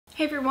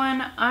Hey everyone,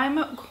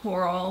 I'm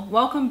Coral.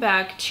 Welcome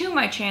back to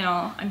my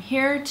channel. I'm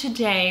here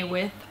today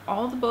with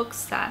all the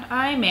books that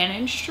I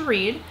managed to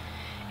read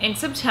in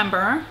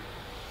September.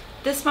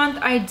 This month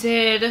I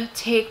did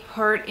take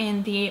part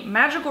in the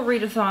Magical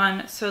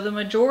Readathon, so the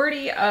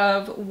majority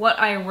of what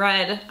I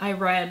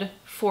read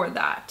for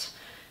that.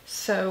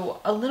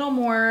 So a little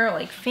more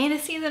like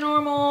fantasy than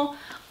normal,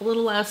 a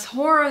little less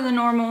horror than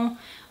normal,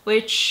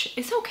 which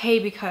is okay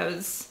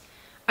because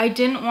I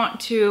didn't want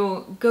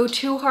to go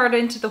too hard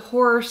into the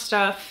horror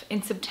stuff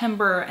in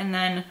September and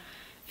then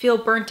feel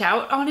burnt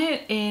out on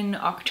it in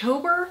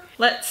October.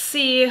 Let's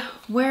see,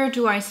 where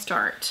do I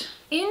start?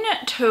 In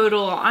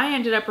total, I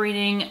ended up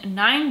reading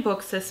 9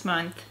 books this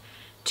month.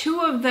 2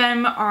 of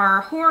them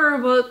are horror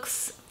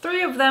books,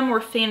 3 of them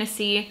were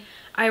fantasy.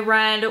 I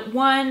read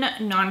 1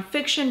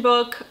 nonfiction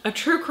book, a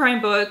true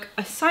crime book,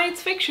 a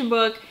science fiction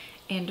book,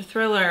 and a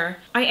thriller.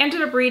 I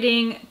ended up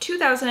reading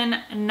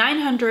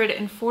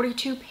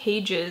 2,942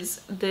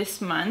 pages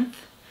this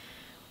month,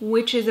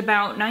 which is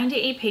about 9 to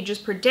 8 pages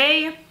per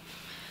day.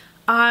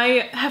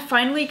 I have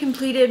finally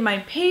completed my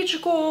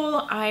page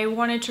goal. I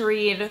wanted to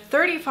read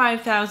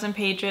 35,000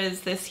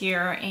 pages this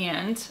year,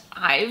 and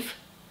I've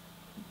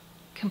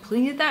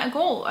completed that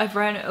goal. I've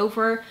read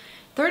over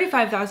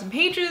 35,000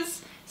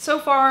 pages so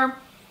far.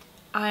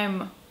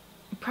 I'm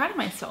proud of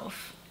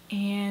myself.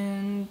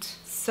 And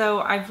so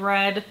I've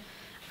read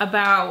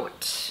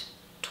about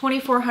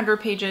 2,400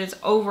 pages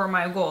over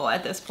my goal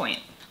at this point.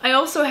 I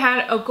also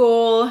had a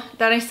goal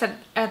that I set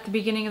at the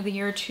beginning of the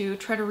year to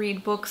try to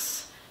read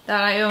books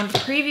that I owned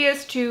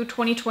previous to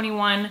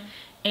 2021,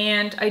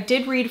 and I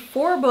did read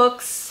 4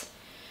 books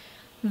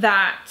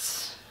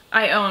that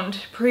I owned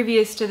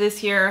previous to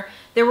this year.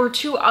 There were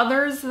 2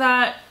 others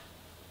that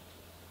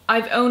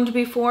I've owned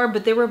before,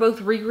 but they were both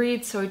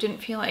rereads, so I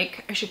didn't feel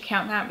like I should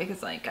count that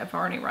because like I've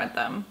already read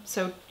them.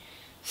 So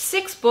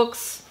 6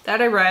 books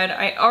that I read,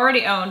 I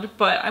already owned,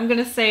 but I'm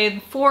gonna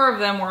say 4 of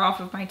them were off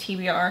of my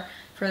TBR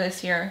for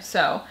this year.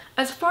 So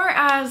as far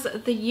as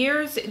the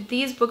years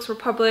these books were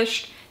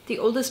published, the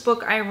oldest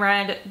book I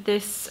read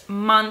this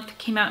month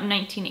came out in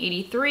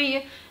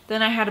 1983.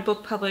 Then I had a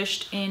book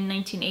published in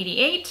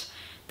 1988.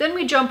 Then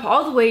we jump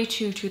all the way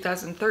to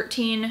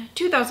 2013,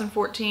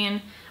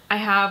 2014. I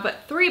have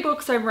 3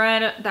 books I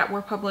read that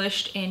were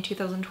published in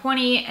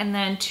 2020, and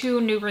then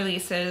 2 new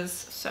releases,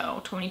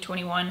 so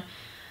 2021.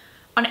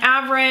 On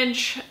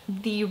average,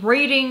 the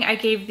rating I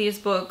gave these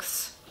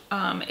books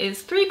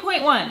is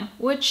 3.1,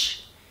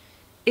 which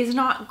is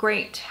not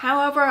great.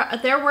 However,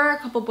 there were a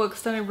couple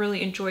books that I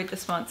really enjoyed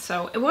this month,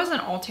 so it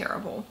wasn't all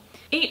terrible.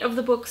 8 of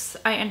the books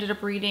I ended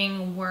up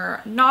reading were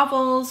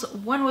novels,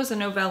 1 was a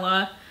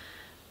novella,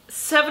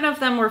 7 of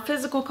them were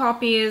physical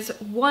copies,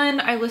 1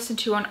 I listened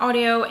to on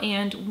audio,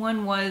 and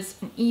 1 was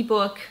an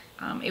ebook.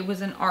 It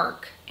was an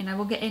ARC, and I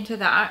will get into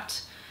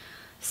that.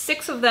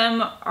 6 of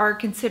them are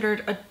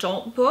considered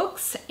adult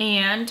books,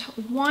 and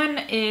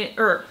 3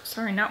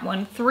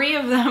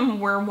 of them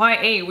were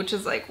YA, which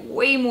is like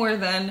way more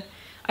than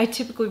I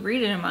typically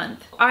read in a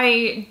month.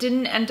 I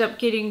didn't end up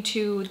getting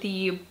to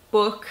the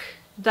book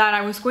that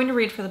I was going to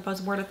read for the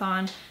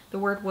Buzzwordathon. The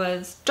word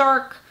was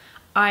dark.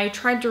 I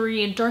tried to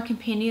read Dark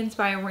Companions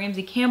by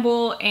Ramsey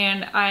Campbell,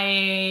 and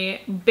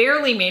I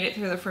barely made it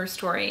through the first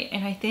story,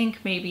 and I think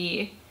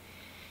maybe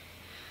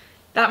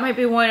that might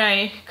be one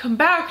I come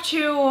back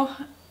to.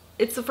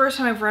 It's the first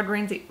time I've read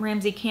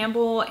Ramsey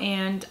Campbell,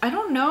 and I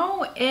don't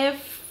know, I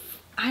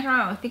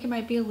think it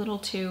might be a little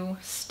too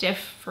stiff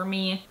for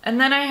me. And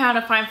then I had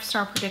a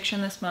 5-star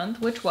prediction this month,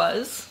 which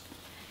was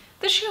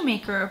The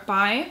Shoemaker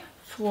by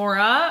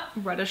Flora,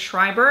 Rheta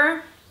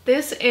Schreiber.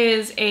 This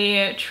is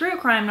a true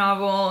crime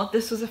novel.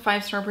 This was a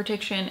 5-star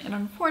prediction, and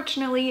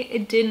unfortunately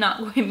it did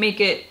not quite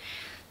make it.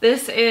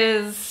 This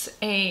is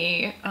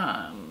a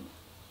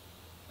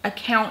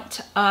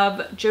account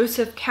of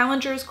Joseph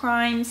Callenger's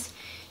crimes.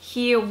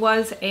 He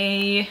was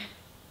is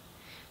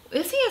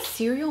he a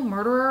serial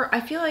murderer? I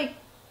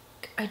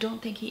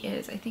don't think he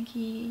is. I think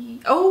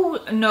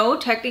oh no,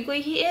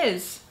 technically he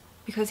is,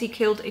 because he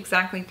killed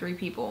exactly 3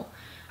 people,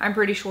 I'm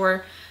pretty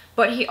sure.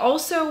 But he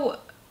also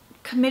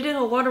committed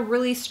a lot of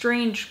really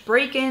strange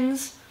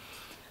break-ins.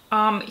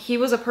 He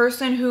was a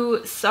person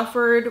who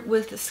suffered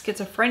with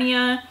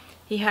schizophrenia.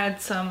 He had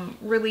some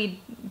really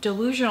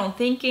delusional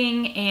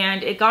thinking,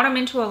 and it got him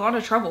into a lot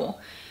of trouble.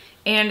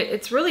 And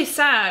it's really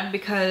sad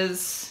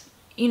because,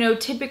 you know,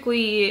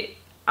 typically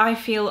I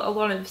feel a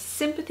lot of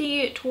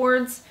sympathy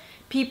towards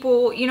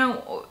people, you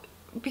know,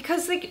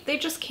 because they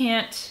just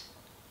can't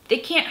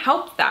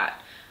help that.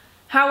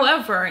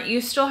 However, you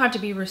still have to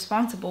be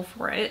responsible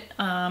for it,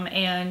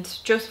 and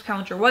Joseph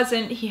Callenger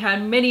wasn't. He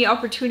had many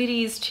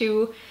opportunities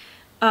to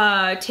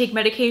take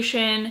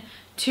medication,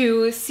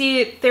 to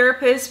see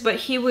therapists, but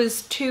he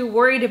was too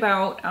worried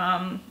about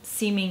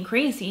seeming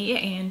crazy,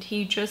 and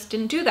he just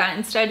didn't do that.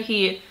 Instead,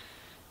 he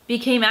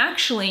became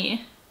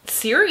actually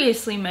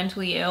seriously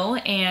mentally ill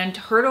and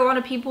hurt a lot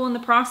of people in the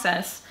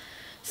process.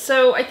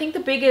 So I think the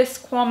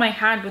biggest qualm I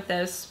had with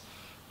this,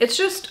 it's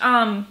just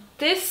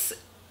this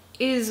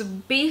is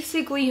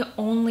basically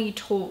only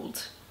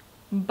told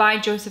by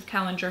Joseph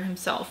Callinger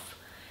himself.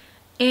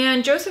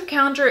 And Joseph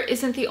Callinger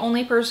isn't the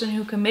only person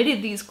who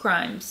committed these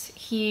crimes.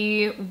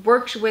 He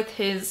worked with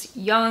his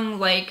young,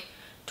 like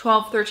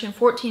 12, 13,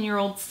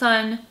 14-year-old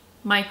son,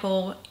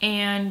 Michael,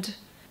 and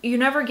you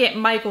never get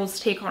Michael's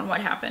take on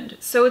what happened.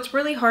 So it's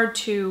really hard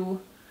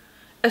to,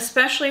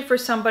 especially for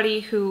somebody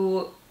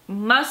who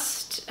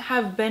must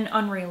have been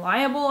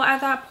unreliable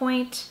at that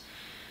point,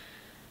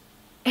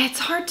 it's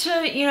hard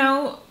to, you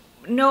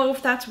know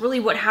if that's really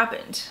what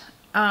happened.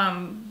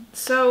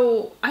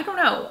 So I don't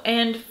know.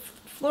 And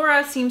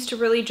Flora seems to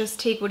really just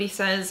take what he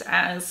says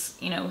as,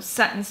 you know,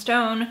 set in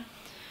stone.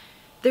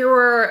 There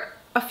were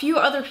a few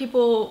other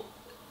people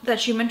that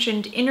she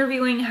mentioned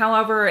interviewing,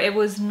 however, it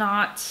was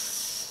not,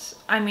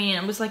 I mean,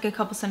 it was like a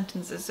couple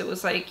sentences. It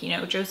was like, you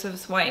know,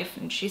 Joseph's wife,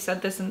 and she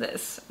said this and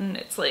this, and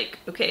it's like,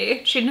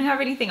 okay, she didn't have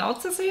anything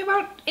else to say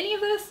about any of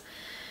this.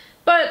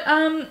 But,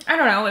 I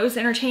don't know, it was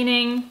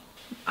entertaining.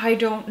 I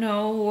don't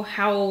know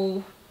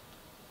how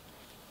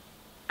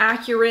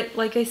accurate,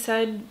 like I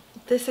said,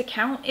 this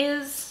account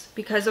is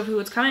because of who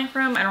it's coming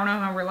from. I don't know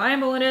how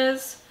reliable it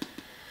is.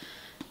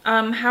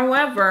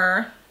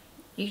 However,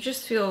 you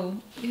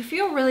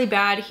feel really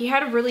bad. He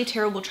had a really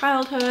terrible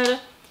childhood,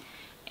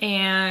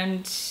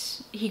 and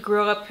he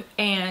grew up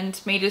and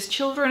made his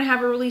children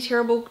have a really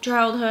terrible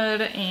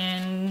childhood,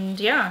 and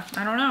yeah,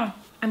 I don't know.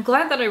 I'm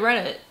glad that I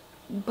read it,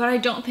 but I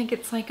don't think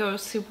it's like a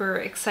super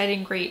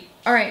exciting, great.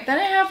 All right, then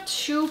I have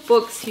two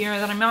books here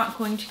that I'm not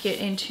going to get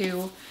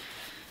into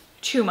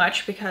too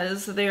much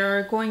because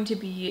they're going to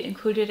be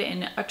included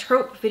in a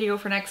trope video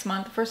for next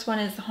month. The first one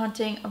is The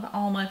Haunting of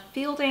Alma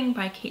Fielding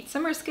by Kate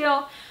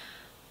Summerscale.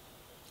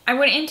 I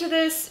went into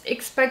this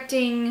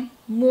expecting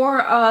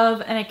more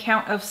of an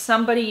account of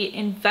somebody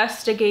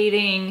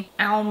investigating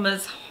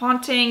Alma's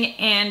haunting,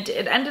 and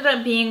it ended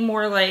up being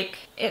more like,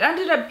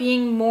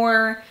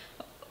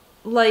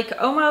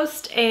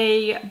 almost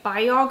a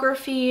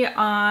biography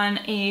on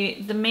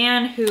the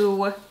man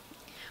who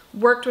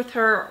worked with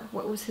her.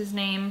 What was his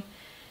name?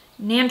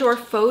 Nandor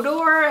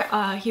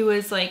Fodor. He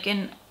was like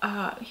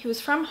he was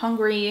from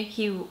Hungary.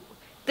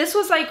 This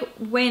was like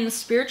when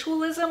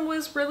spiritualism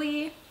was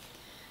really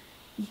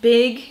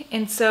big,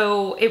 and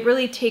so it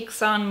really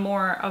takes on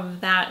more of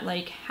that,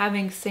 like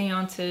having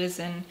seances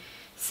and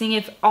seeing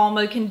if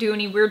Alma can do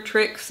any weird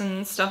tricks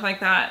and stuff like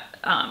that.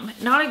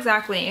 Not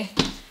exactly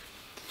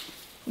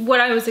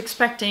what I was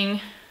expecting,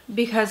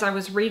 because I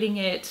was reading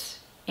it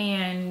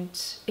and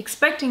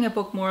expecting a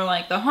book more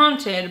like The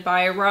Haunted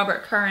by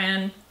Robert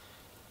Curran.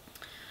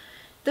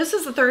 This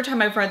is the third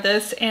time I've read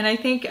this, and I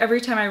think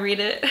every time I read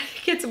it, it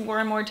gets more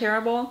and more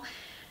terrible.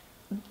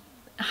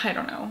 I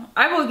don't know.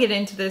 I will get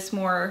into this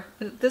more.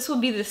 This will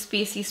be the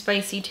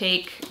spicy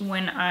take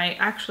when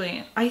I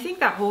think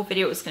that whole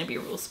video is going to be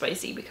real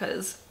spicy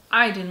because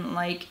I didn't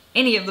like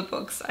any of the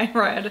books I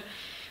read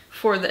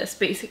for this,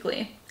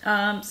 basically.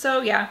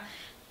 So yeah,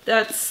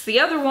 that's the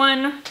other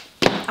one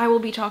I will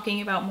be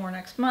talking about more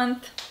next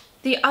month.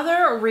 The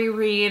other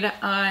reread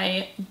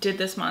I did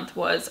this month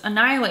was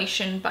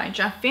Annihilation by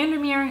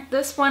VanderMeer.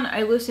 This one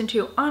I listened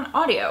to on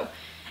audio.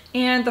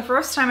 And the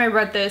first time I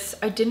read this,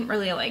 I didn't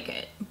really like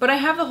it. But I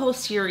have the whole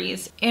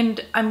series,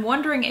 and I'm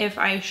wondering if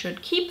I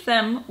should keep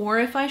them or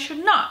if I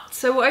should not.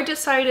 So I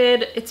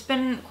decided, it's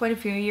been quite a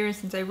few years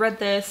since I read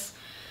this,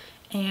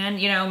 and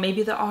you know,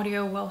 maybe the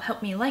audio will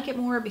help me like it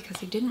more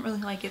because I didn't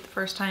really like it the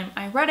first time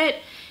I read it.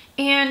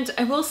 And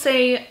I will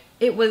say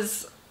it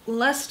was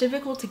less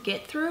difficult to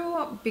get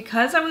through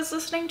because I was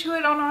listening to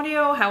it on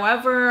audio.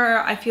 However,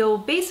 I feel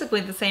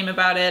basically the same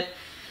about it.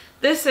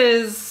 This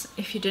is,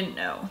 if you didn't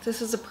know,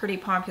 this is a pretty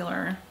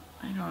popular,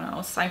 I don't know,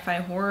 sci-fi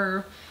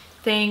horror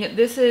thing.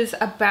 This is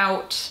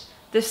about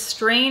this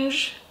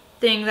strange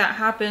thing that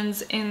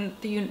happens in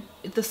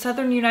the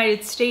southern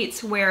United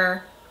States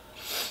where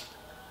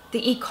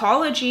the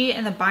ecology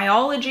and the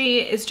biology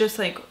is just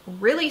like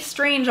really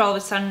strange all of a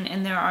sudden,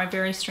 and there are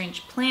very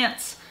strange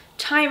plants.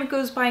 Time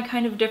goes by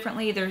kind of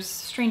differently. There's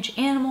strange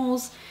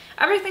animals.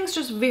 Everything's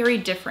just very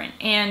different,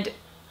 and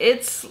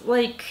it's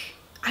like,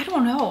 I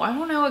don't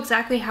know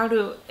exactly how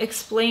to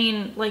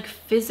explain like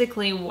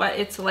physically what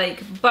it's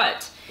like,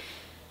 but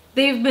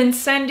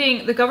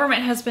the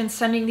government has been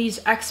sending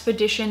these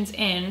expeditions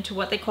in to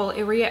what they call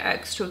Area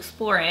X to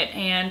explore it,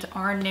 and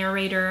our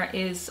narrator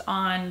is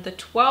on the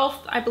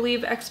 12th, I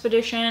believe,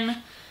 expedition.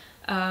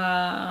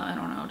 I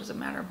don't know, does it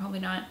matter? Probably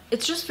not.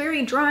 It's just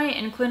very dry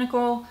and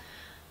clinical.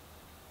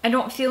 I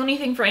don't feel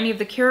anything for any of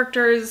the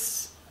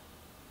characters.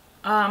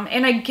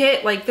 And I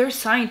get, like, they're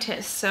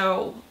scientists,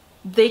 so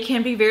they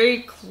can be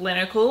very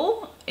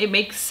clinical. It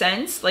makes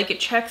sense, like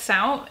it checks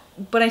out,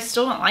 but I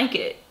still don't like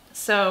it.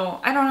 So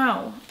I don't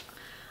know.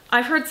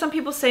 I've heard some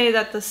people say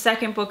that the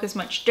second book is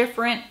much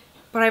different,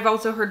 but I've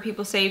also heard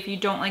people say if you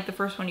don't like the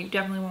first one, you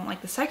definitely won't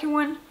like the second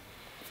one.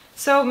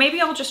 So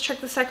maybe I'll just check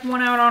the second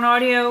one out on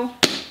audio,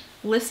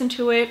 listen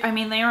to it. I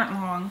mean, they aren't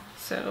long,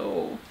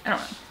 so I don't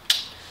know.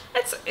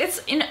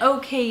 It's an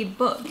okay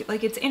book,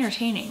 like it's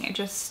entertaining. I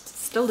just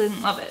still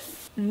didn't love it.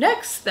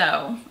 Next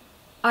though,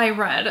 I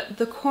read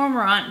The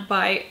Cormorant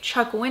by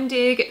Chuck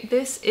Wendig.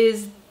 This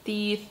is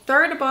the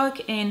third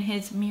book in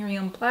his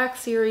Miriam Black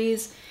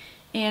series,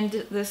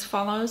 and this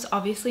follows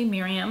obviously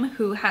Miriam,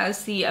 who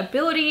has the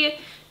ability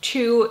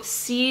to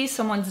see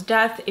someone's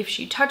death if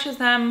she touches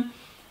them,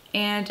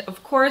 and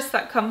of course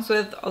that comes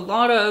with a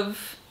lot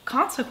of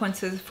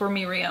consequences for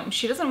Miriam.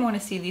 She doesn't want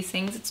to see these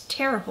things. It's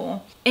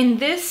terrible. In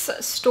this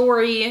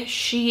story,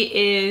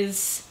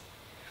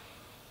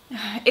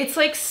 it's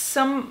like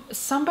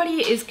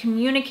somebody is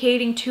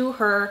communicating to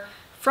her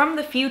from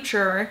the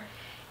future,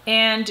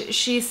 and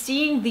she's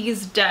seeing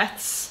these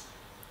deaths,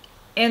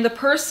 and the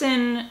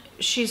person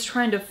she's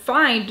trying to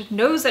find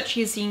knows that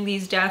she's seeing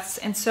these deaths,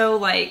 and so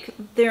like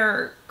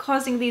they're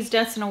causing these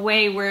deaths in a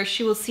way where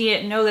she will see it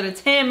and know that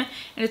it's him,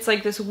 and it's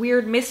like this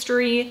weird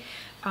mystery.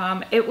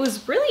 It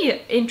was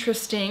really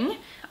interesting.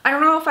 I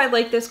don't know if I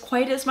like this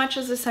quite as much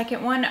as the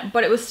second one,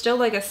 but it was still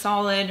like a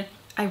solid.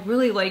 I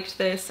really liked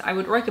this. I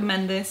would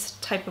recommend this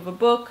type of a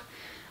book.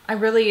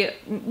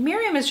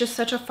 Miriam is just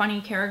such a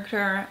funny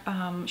character.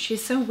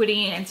 She's so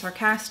witty and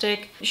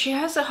sarcastic. She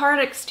has a hard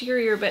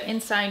exterior, but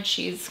inside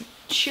she's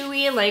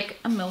chewy like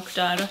a milk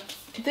dud.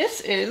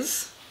 This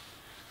is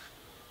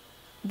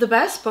the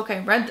best book I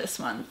read this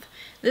month.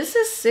 This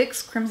is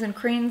 6 Crimson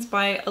Cranes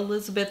by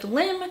Elizabeth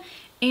Lim,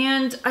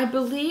 and I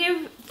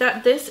believe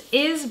that this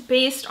is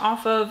based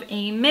off of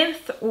a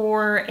myth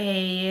or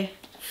a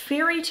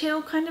fairy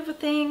tale kind of a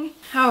thing.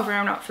 However,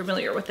 I'm not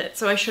familiar with it,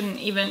 so I shouldn't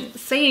even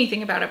say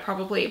anything about it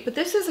probably. But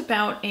this is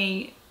about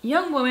a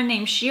young woman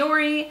named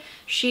Shiori.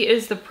 She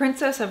is the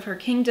princess of her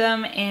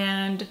kingdom,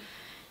 and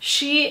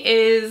she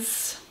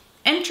is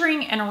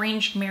entering an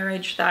arranged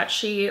marriage that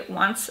she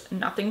wants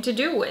nothing to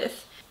do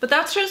with. But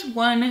that's just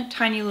one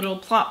tiny little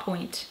plot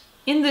point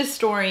in this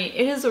story.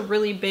 It is a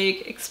really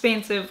big,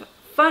 expansive,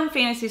 fun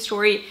fantasy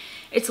story.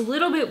 It's a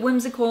little bit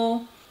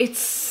whimsical.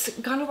 It's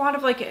got a lot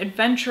of like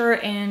adventure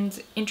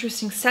and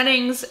interesting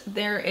settings.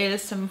 There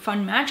is some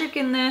fun magic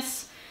in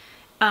this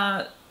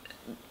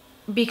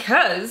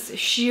because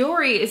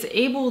Shiori is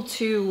able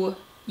to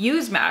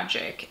use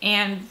magic,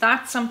 and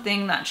that's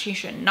something that she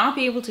should not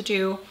be able to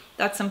do.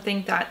 That's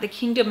something that the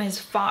kingdom has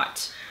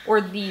fought,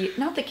 or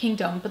not the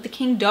kingdom, but the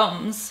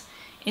kingdoms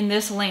in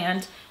this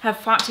land have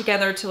fought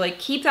together to like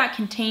keep that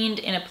contained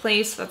in a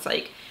place that's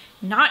like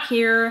not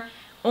here.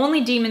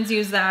 Only demons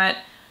use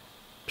that.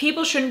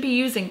 People shouldn't be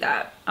using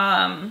that.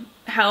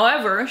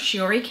 However,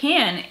 Shiori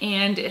can,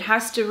 and it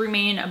has to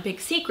remain a big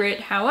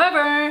secret.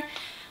 However,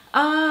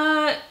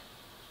 her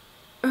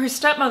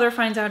stepmother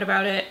finds out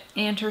about it,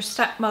 and her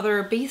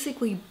stepmother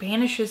basically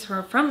banishes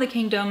her from the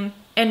kingdom,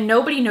 and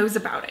nobody knows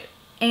about it.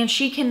 And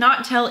she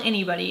cannot tell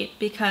anybody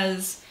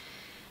because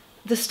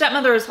the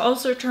stepmother has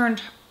also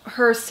turned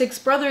her 6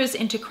 brothers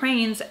into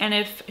cranes, and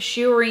if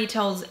Shiori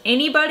tells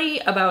anybody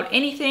about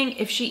anything,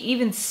 if she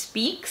even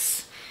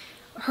speaks,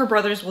 her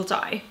brothers will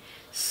die.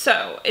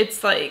 So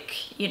it's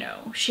like, you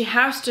know, she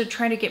has to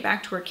try to get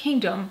back to her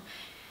kingdom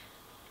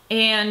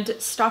and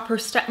stop her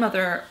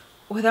stepmother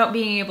without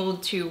being able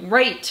to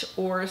write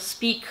or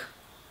speak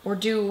or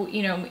do,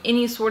 you know,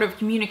 any sort of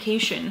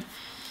communication.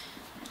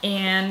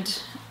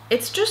 And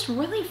it's just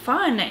really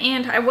fun,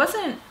 and I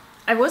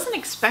wasn't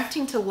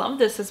expecting to love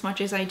this as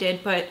much as I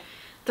did, but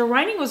the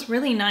writing was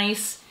really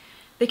nice,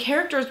 the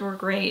characters were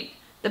great,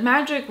 the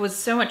magic was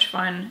so much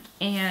fun,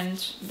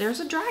 and there's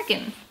a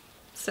dragon.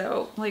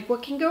 So, like,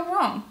 what can go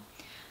wrong?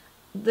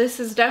 This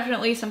is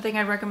definitely something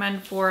I'd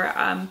recommend for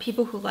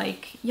people who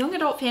like young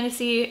adult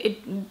fantasy. It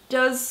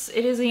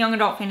is a young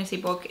adult fantasy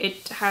book.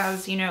 It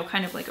has, you know,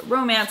 kind of like a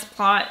romance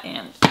plot,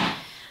 and,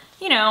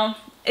 you know,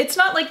 it's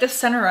not like the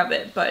center of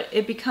it, but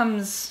it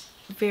becomes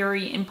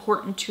very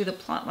important to the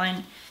plot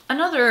line.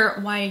 Another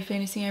YA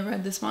fantasy I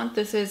read this month,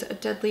 this is A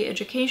Deadly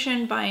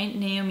Education by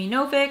Naomi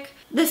Novik.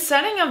 The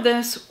setting of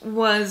this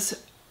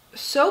was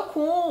so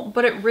cool,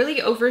 but it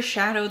really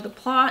overshadowed the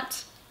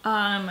plot.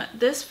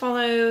 This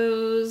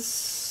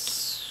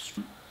follows,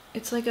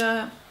 it's like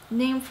a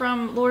name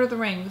from Lord of the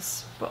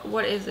Rings, but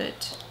what is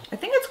it? I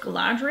think it's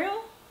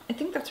Galadriel. I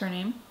think that's her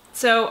name.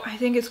 So I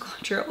think it's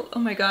Galadriel. Oh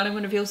my god, I'm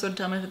gonna feel so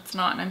dumb if it's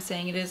not and I'm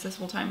saying it is this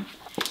whole time.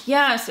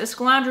 Yes, it's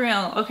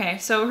Galadriel. Okay,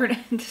 so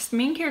this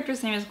main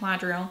character's name is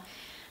Galadriel.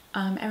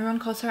 Everyone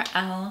calls her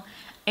Elle,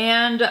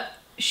 and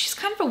she's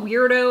kind of a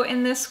weirdo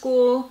in this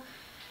school.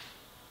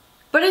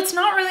 But it's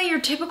not really your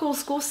typical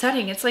school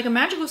setting. It's like a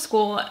magical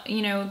school,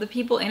 you know, the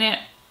people in it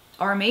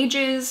are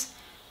mages,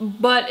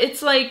 but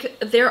it's like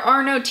there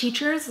are no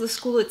teachers. The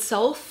school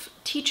itself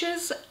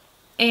teaches,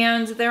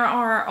 and there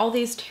are all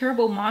these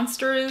terrible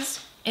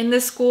monsters in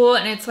this school,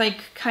 and it's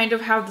like kind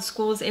of how the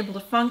school is able to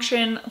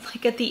function.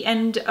 Like at the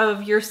end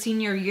of your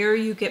senior year,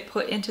 you get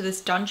put into this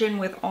dungeon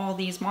with all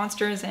these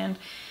monsters, and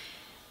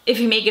if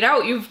you make it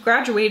out, you've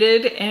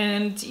graduated,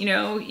 and, you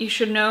know, you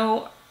should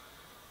know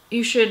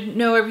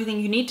everything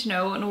you need to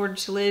know in order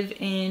to live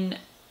in,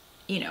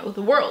 you know,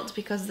 the world,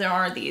 because there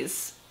are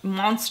these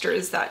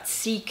monsters that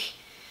seek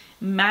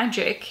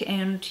magic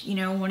and, you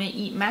know, want to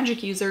eat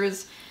magic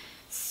users.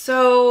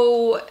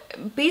 So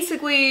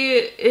basically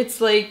it's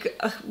like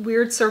a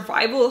weird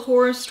survival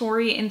horror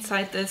story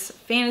inside this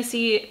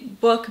fantasy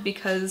book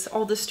because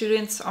all the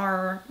students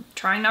are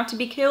trying not to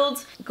be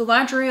killed.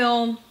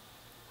 Galadriel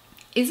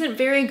isn't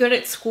very good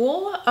at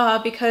school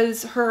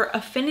because her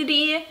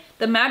affinity,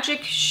 the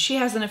magic she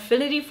has an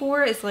affinity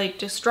for, is like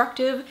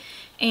destructive,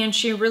 and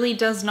she really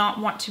does not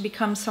want to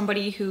become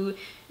somebody who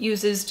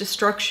uses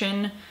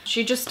destruction.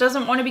 She just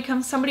doesn't want to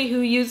become somebody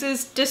who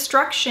uses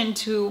destruction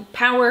to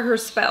power her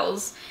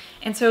spells.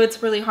 And so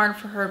it's really hard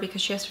for her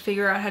because she has to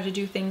figure out how to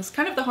do things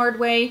kind of the hard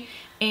way,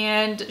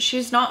 and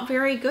she's not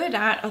very good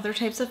at other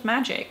types of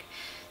magic.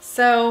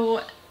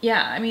 So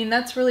yeah, I mean,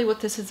 that's really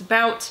what this is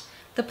about.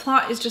 The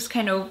plot is just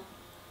kind of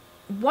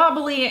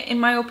wobbly in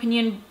my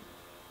opinion.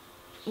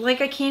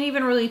 Like, I can't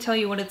even really tell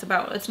you what it's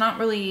about. It's not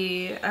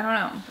really, I don't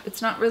know,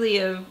 it's not really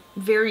a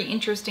very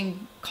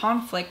interesting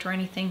conflict or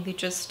anything. They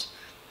just,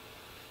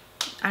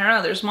 I don't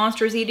know, there's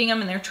monsters eating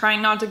them and they're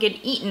trying not to get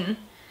eaten.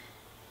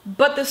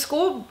 But the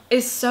school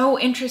is so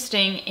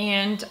interesting,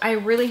 and I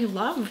really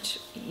loved,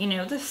 you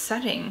know, the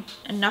setting.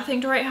 And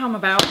nothing to write home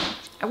about.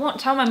 I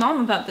won't tell my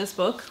mom about this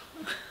book,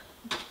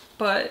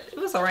 but it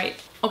was alright.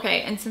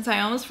 Okay, and since I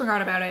almost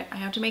forgot about it, I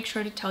have to make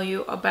sure to tell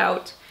you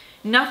about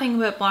Nothing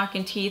But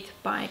Blackened Teeth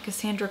by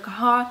Cassandra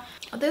Khaw.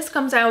 This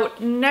comes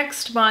out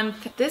next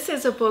month. This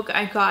is a book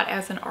I got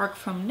as an ARC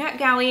from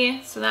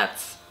NetGalley, so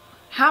that's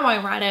how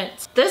I read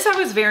it. This I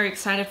was very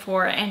excited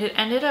for, and it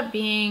ended up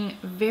being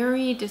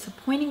very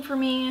disappointing for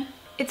me.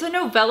 It's a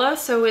novella,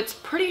 so it's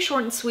pretty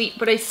short and sweet,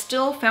 but I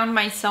still found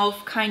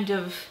myself kind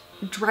of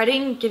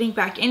dreading getting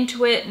back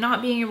into it,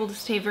 not being able to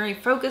stay very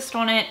focused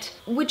on it,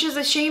 which is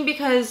a shame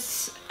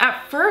because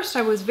at first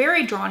I was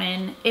very drawn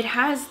in. It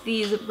has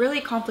these really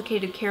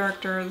complicated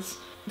characters.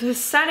 The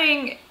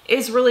setting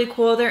is really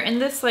cool. They're in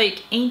this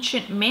like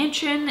ancient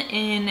mansion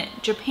in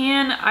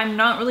Japan. I'm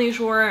not really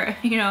sure,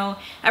 you know,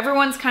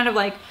 everyone's kind of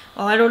like,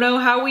 well, I don't know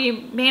how we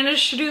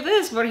managed to do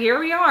this, but here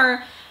we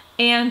are.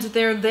 And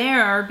they're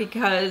there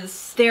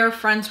because they're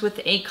friends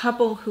with a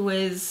couple who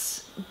is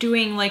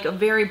doing like a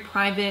very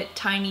private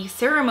tiny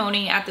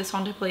ceremony at this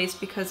haunted place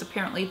because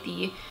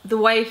apparently the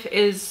wife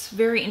is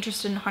very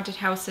interested in haunted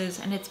houses,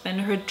 and it's been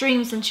her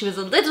dream since she was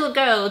a little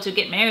girl to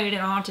get married in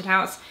a haunted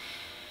house.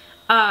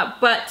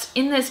 But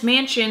in this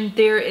mansion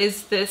there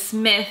is this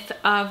myth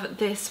of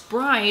this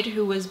bride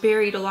who was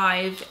buried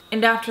alive,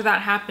 and after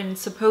that happened,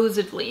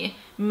 supposedly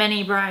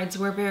many brides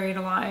were buried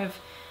alive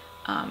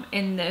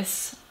in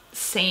this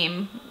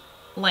same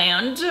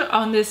land,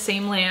 on this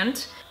same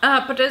land.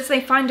 But as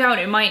they find out,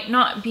 it might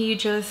not be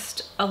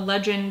just a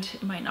legend,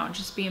 it might not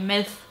just be a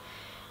myth.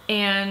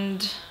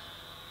 And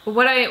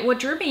what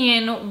drew me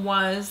in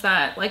was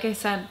that, like I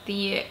said,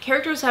 the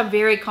characters have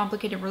very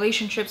complicated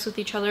relationships with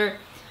each other.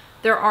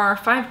 There are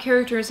 5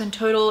 characters in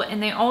total,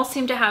 and they all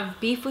seem to have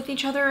beef with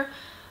each other.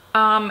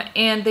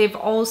 And they've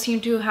all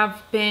seemed to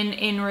have been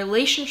in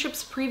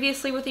relationships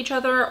previously with each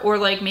other, or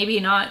like maybe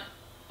not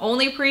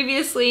only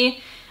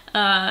previously.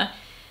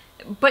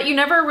 But you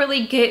never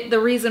really get the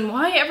reason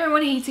why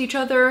everyone hates each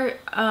other,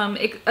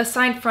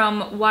 aside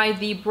from why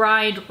the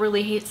bride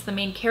really hates the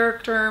main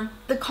character.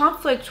 The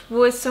conflict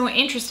was so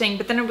interesting,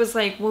 but then it was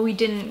like, well, we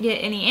didn't get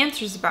any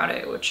answers about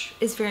it, which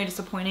is very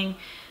disappointing.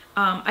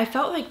 I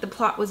felt like the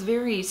plot was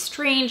very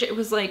strange. It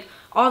was like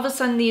all of a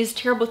sudden these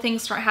terrible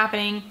things start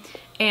happening,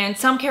 and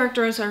some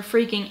characters are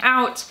freaking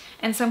out,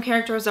 and some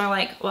characters are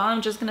like, well,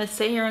 I'm just gonna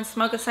sit here and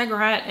smoke a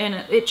cigarette, and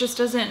it just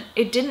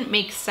didn't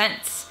make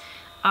sense.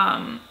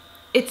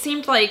 It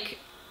seemed like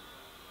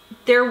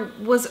there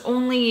was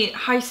only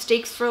high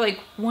stakes for like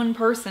one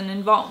person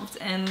involved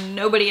and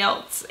nobody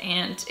else,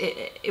 and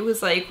it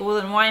was like, well,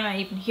 then why am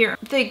I even here?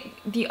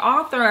 The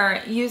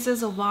author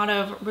uses a lot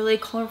of really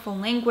colorful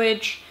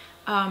language.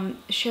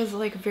 She has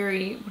like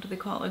very, what do they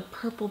call it, like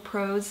purple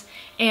prose,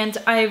 and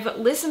I've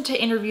listened to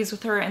interviews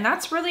with her, and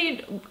that's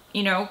really,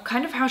 you know,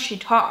 kind of how she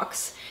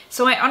talks.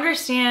 So I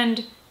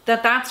understand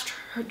that that's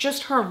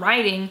just her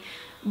writing,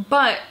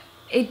 but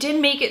it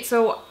did make it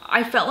so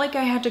I felt like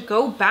I had to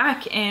go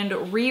back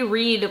and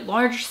reread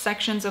large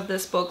sections of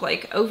this book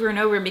like over and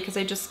over because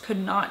I just could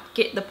not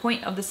get the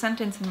point of the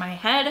sentence in my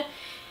head.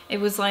 It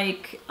was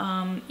like,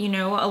 you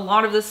know, a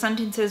lot of the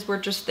sentences were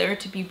just there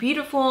to be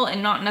beautiful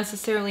and not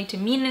necessarily to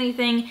mean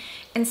anything.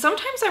 And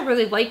sometimes I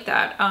really like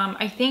that.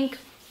 I think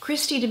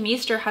Christy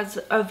DeMeester has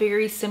a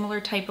very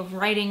similar type of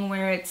writing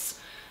where it's,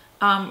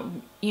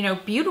 you know,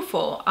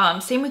 beautiful.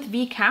 Same with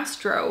V.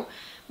 Castro.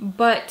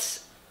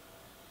 But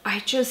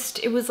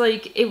it was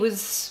like, it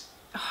was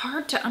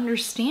hard to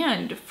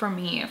understand for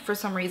me for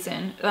some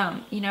reason.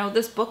 You know,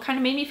 this book kind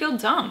of made me feel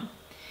dumb.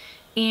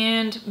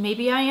 And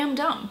maybe I am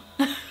dumb.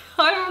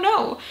 I don't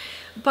know.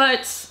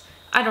 But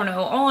I don't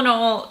know. All in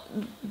all,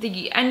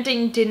 the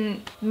ending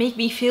didn't make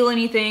me feel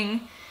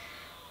anything.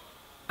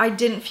 I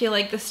didn't feel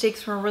like the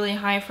stakes were really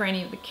high for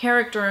any of the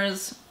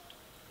characters.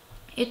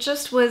 It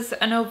just was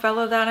a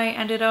novella that I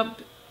ended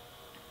up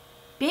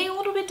being a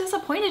little bit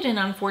disappointed in,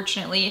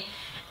 unfortunately.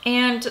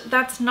 And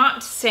that's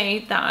not to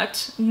say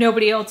that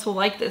nobody else will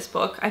like this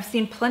book. I've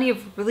seen plenty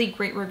of really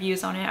great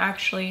reviews on it,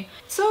 actually.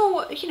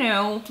 So, you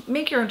know,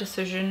 make your own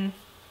decision.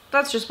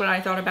 That's just what I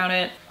thought about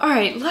it. All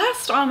right,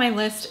 last on my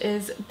list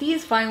is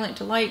These Violent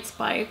Delights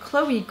by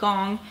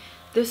Gong.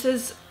 This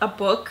is a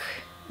book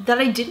that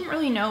I didn't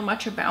really know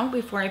much about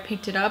before I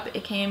picked it up.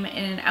 It came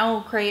in an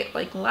owl crate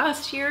like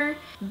last year.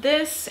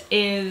 This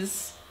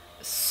is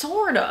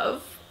sort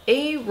of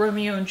a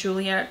Romeo and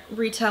Juliet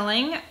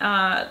retelling.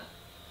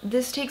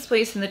 This takes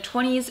place in the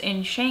 20s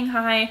in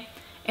Shanghai,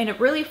 and it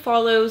really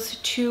follows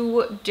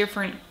two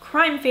different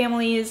crime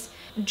families.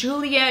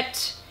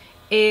 Juliet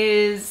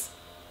is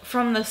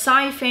from the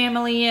Tsai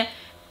family,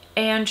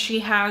 and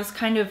she has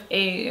kind of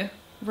a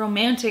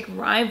romantic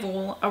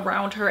rival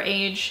around her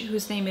age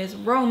whose name is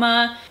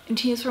Roma, and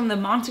he's from the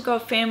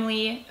Montagu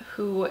family,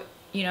 who,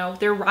 you know,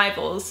 they're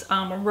rivals.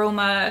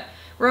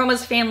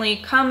 Roma's family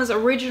comes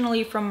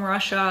originally from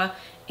Russia,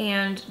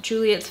 and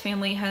Juliet's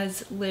family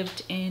has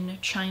lived in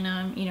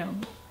China, you know,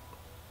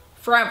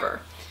 forever.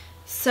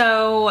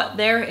 So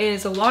there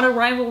is a lot of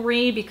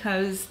rivalry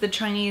because the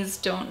Chinese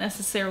don't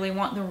necessarily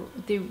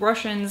want the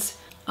Russians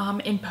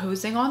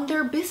imposing on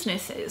their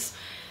businesses.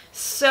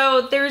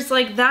 So there's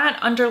like that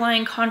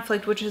underlying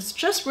conflict, which is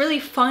just really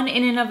fun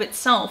in and of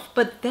itself.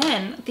 But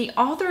then the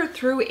author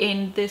threw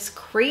in this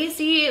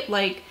crazy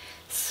like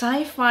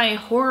sci-fi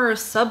horror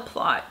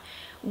subplot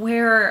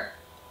where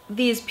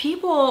these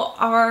people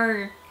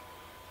are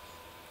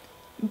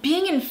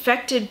being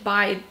infected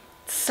by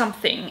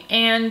something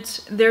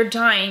and they're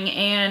dying,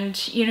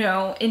 and you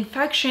know,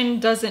 infection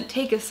doesn't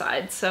take a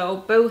side.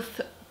 So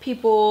both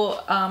people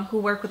who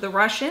work with the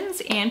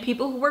Russians and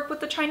people who work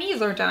with the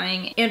Chinese are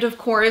dying. And of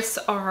course,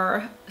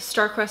 our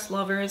star-crossed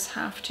lovers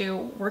have to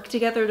work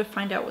together to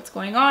find out what's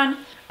going on.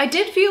 I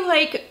did feel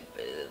like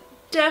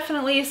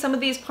definitely some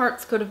of these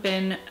parts could have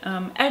been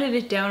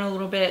edited down a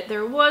little bit.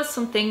 There was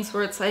some things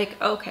where it's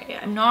like, okay,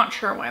 I'm not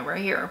sure why we're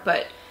here,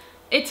 but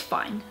it's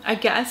fine, I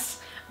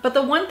guess. But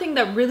the one thing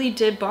that really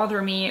did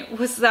bother me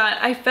was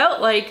that I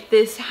felt like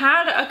this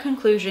had a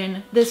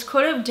conclusion. This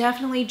could have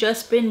definitely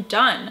just been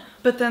done.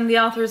 But then the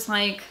author's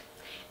like,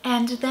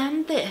 and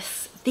then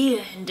this, the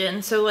end.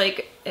 And so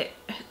like,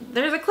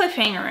 there's a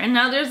cliffhanger and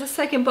now there's a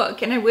second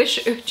book, and I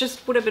wish it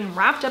just would have been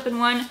wrapped up in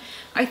one.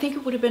 I think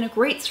it would have been a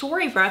great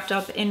story wrapped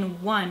up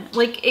in one.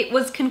 Like, it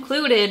was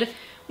concluded.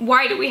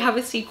 Why do we have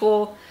a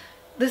sequel?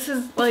 This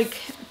is like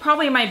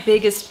probably my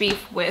biggest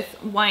beef with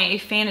YA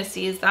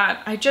fantasy, is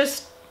that I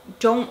just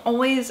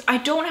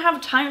I don't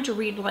have time to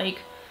read like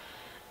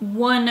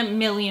 1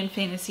 million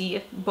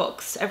fantasy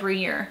books every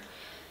year.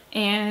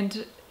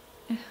 And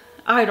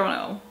I don't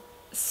know.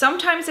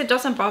 Sometimes it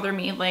doesn't bother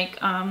me, like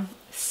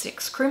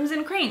 6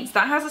 Crimson Cranes.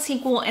 That has a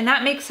sequel and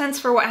that makes sense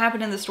for what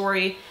happened in the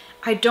story.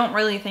 I don't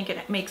really think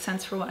it makes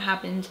sense for what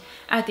happened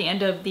at the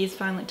end of These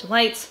Violent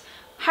Delights.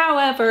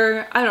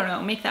 However, I don't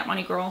know, make that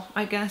money, girl,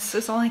 I guess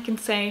is all I can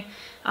say.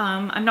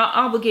 I'm not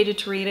obligated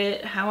to read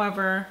it.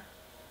 However,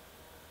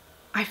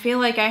 I feel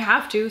like I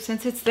have to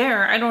since it's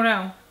there. I don't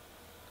know.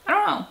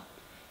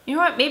 You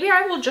know what? Maybe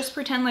I will just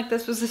pretend like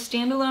this was a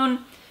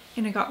standalone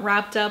and it got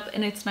wrapped up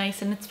and it's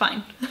nice and it's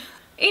fine.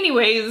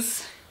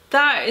 Anyways,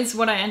 that is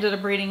what I ended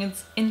up reading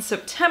in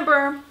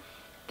September.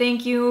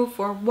 Thank you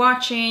for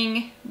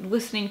watching,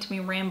 listening to me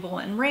ramble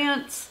and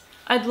rants.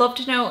 I'd love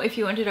to know if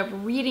you ended up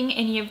reading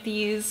any of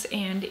these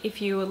and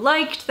if you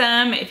liked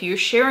them, if you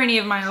share any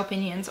of my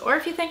opinions, or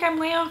if you think I'm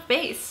way off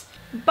base.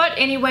 But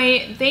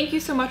anyway, thank you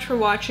so much for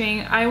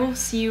watching. I will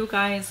see you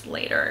guys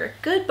later.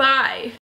 Goodbye!